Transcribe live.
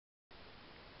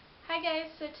Hi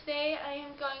guys, so today I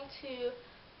am going to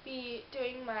be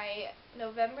doing my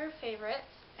November favorites,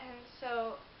 and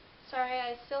so, sorry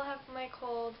I still have my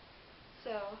cold,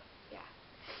 so yeah.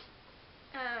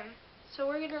 So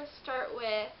we're going to start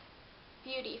with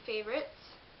beauty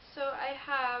favorites. So I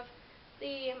have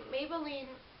the Maybelline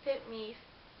Fit Me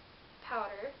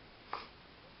powder,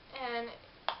 and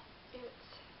it's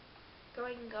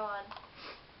going gone.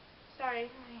 Sorry,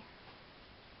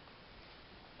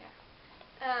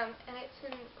 and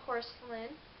it's in porcelain.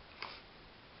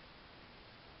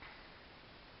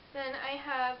 Then I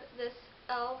have this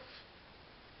e.l.f.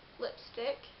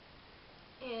 lipstick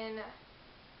in,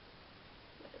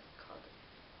 what is it called?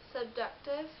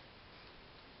 Seductive.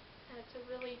 And it's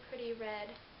a really pretty red.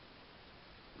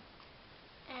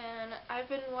 And I've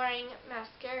been wearing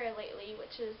mascara lately,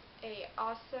 which is a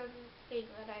awesome thing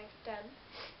that I've done,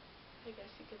 I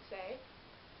guess you could say.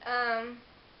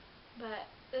 But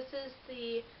this is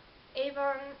the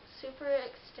Avon Super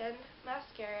Extend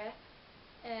Mascara,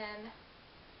 and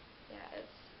yeah,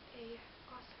 it's a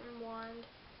awesome wand.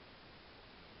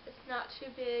 It's not too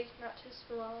big, not too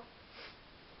small.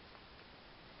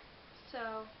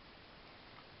 So,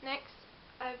 next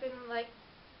I've been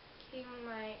liking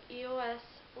my EOS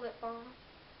lip balm,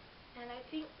 and I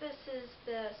think this is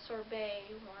the sorbet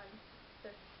one, the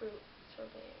fruit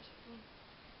sorbet or something.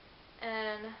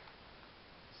 And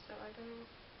so I've been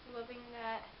loving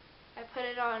that. I put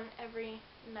it on every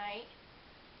night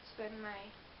so then my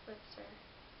lips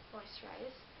are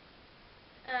moisturized.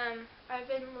 I've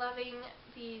been loving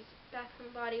these Bath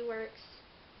and Body Works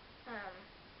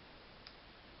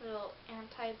little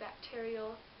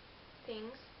antibacterial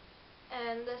things.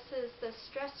 And this is the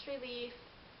Stress Relief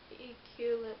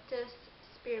Eucalyptus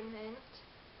Spearmint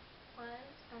one.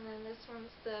 And then this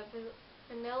one's the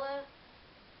Vanilla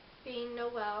Bean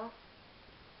Noel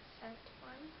scent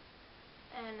one.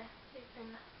 And they've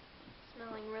been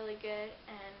smelling really good.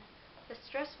 And the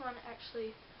stress one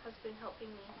actually has been helping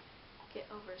me get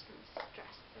over some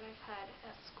stress that I've had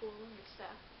at school and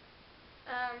stuff.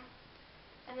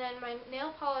 And then my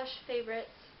nail polish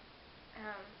favorites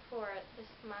for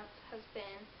this month has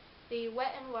been the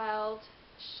Wet n Wild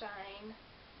Shine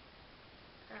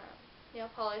nail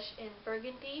polish in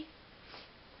burgundy.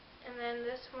 And then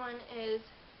this one is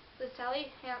the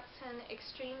Sally Hansen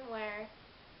Extreme Wear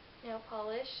nail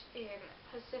polish in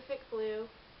Pacific Blue.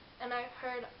 And I've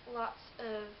heard lots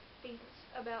of things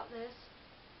about this.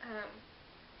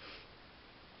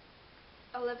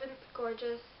 11th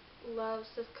Gorgeous loves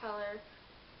this color,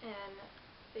 and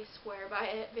they swear by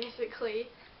it, basically.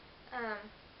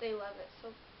 They love it so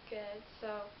good,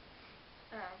 so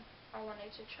I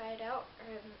wanted to try it out,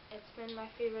 and it's been my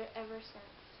favorite ever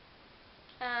since.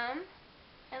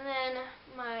 And then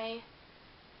my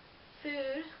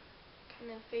food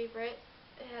kind of favorite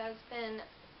has been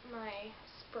my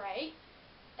Sprite,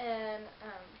 and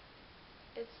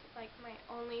it's like my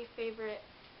only favorite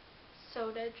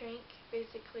soda drink,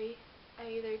 basically. I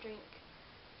either drink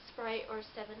Sprite or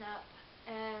 7-Up,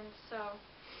 and so,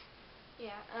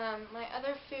 yeah. My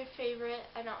other food favorite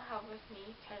I don't have with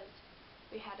me because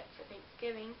we had it for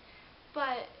Thanksgiving,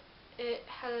 but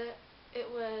it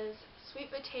was sweet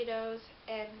potatoes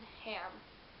and ham,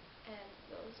 and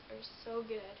those are so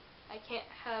good. I can't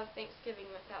have Thanksgiving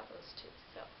without those two,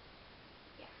 so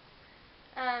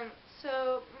yeah.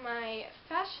 So my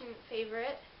fashion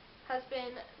favorite has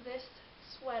been this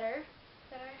sweater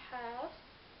that I have,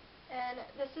 and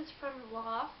this is from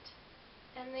Loft,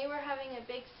 and they were having a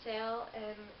big sale,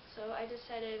 and so I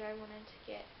decided I wanted to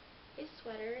get a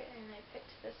sweater, and I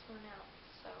picked this one out.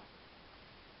 So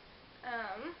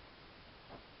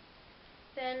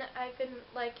then I've been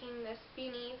liking this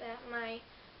beanie that my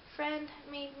friend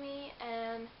made me,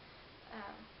 and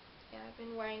yeah, I've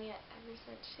been wearing it ever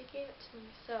since she gave it to me.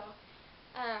 So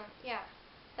yeah,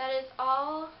 that is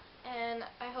all, and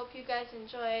I hope you guys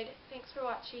enjoyed. Thanks for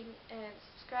watching, and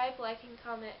subscribe, like, and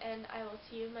comment, and I will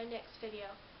see you in my next video.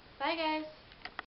 Bye guys!